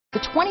The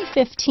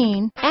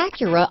 2015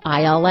 Acura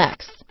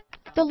ILX.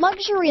 The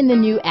luxury in the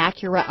new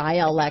Acura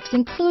ILX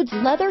includes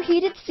leather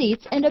heated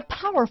seats and a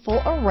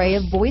powerful array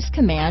of voice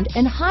command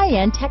and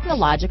high-end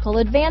technological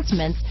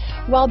advancements,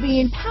 while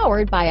being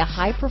powered by a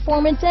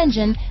high-performance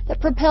engine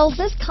that propels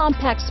this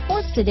compact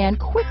sports sedan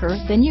quicker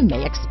than you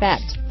may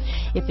expect.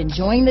 If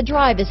enjoying the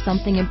drive is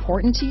something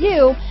important to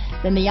you,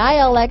 then the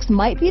ILX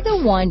might be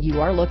the one you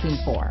are looking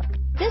for.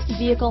 This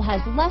vehicle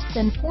has less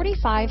than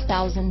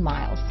 45,000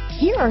 miles.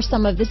 Here are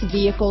some of this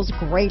vehicle's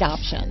great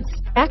options: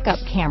 backup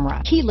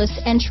camera, keyless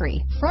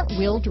entry, front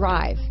wheel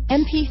drive,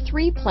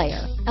 MP3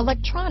 player,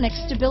 electronic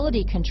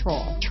stability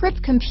control,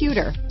 trip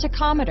computer,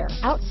 tachometer,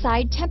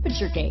 outside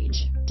temperature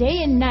gauge,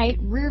 day and night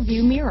rear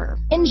view mirror,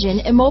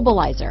 engine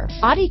immobilizer,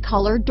 body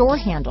color door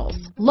handles,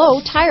 low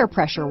tire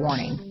pressure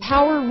warning,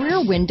 power rear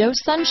window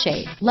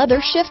sunshade,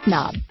 leather shift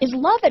knob. Is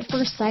love at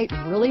first sight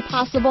really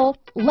possible?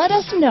 Let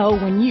us know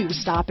when you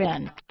stop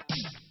in.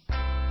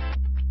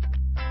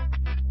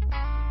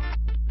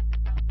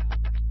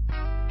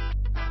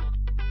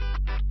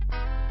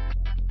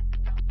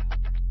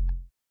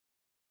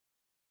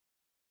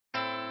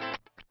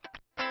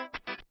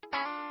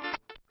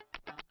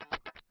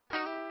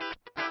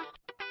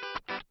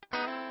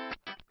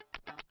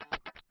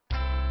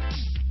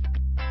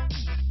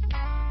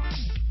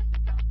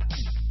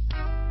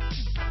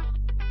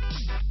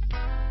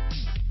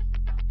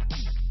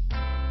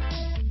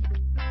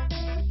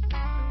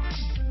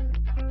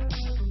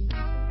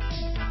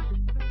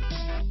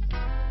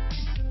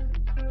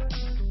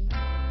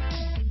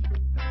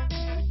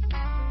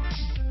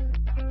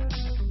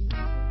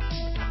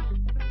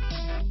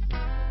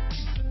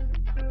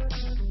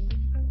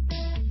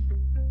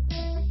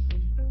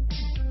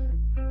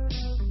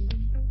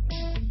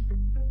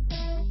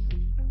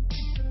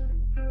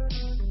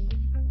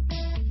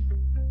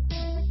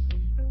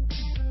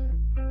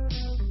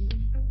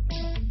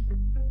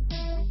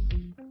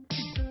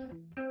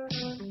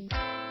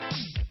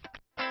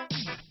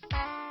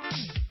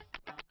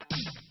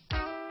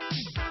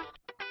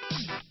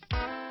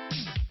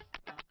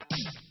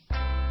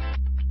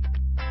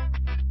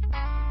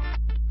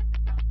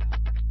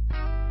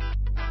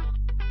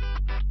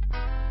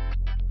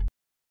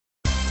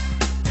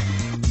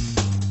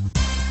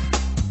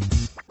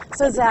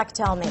 So Zach,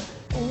 tell me,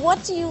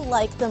 what do you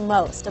like the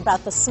most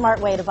about the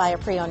smart way to buy a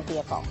pre-owned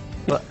vehicle?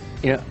 Well,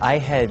 I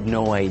had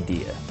no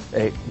idea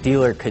a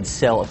dealer could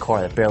sell a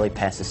car that barely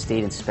passed a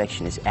state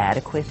inspection as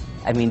adequate.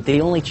 I mean,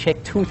 they only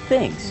check two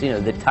things.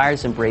 The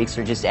tires and brakes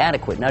are just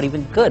adequate, not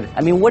even good.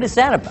 I mean, what is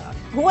that about?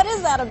 What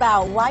is that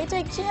about? Why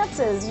take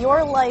chances?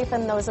 Your life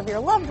and those of your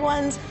loved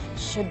ones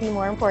should be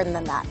more important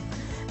than that.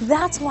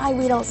 That's why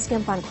we don't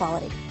skimp on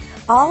quality.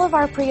 All of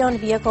our pre-owned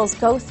vehicles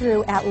go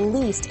through at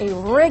least a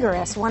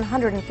rigorous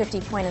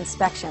 150-point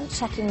inspection,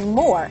 checking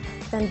more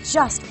than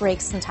just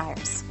brakes and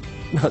tires.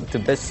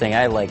 The best thing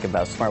I like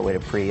about Smart Way to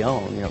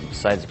Pre-Own,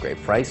 besides the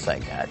great price I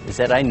got, is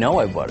that I know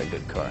I bought a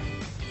good car.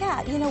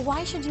 Yeah,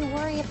 why should you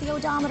worry if the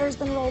odometer's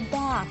been rolled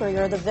back, or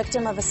you're the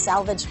victim of a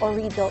salvaged or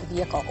rebuilt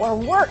vehicle, or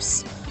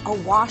worse, a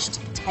washed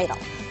title?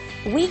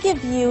 We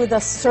give you the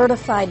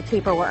certified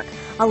paperwork,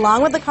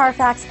 along with the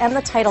Carfax and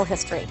the title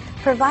history,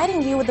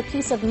 providing you with the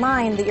peace of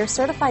mind that your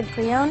certified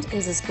pre-owned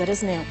is as good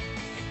as new.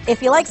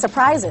 If you like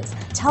surprises,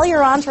 tell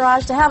your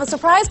entourage to have a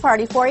surprise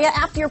party for you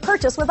after your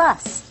purchase with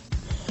us.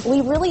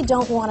 We really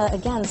don't want to,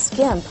 again,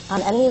 skimp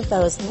on any of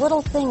those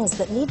little things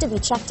that need to be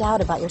checked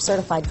out about your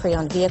certified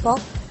pre-owned vehicle.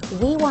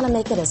 We want to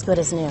make it as good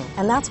as new,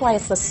 and that's why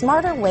it's the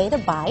smarter way to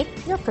buy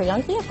your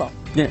pre-owned vehicle.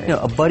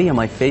 A buddy on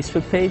my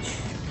Facebook page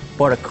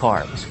bought a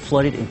car, was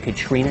flooded in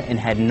Katrina, and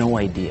had no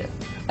idea.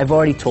 I've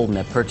already told him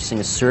that purchasing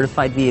a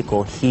certified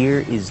vehicle here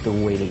is the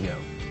way to go.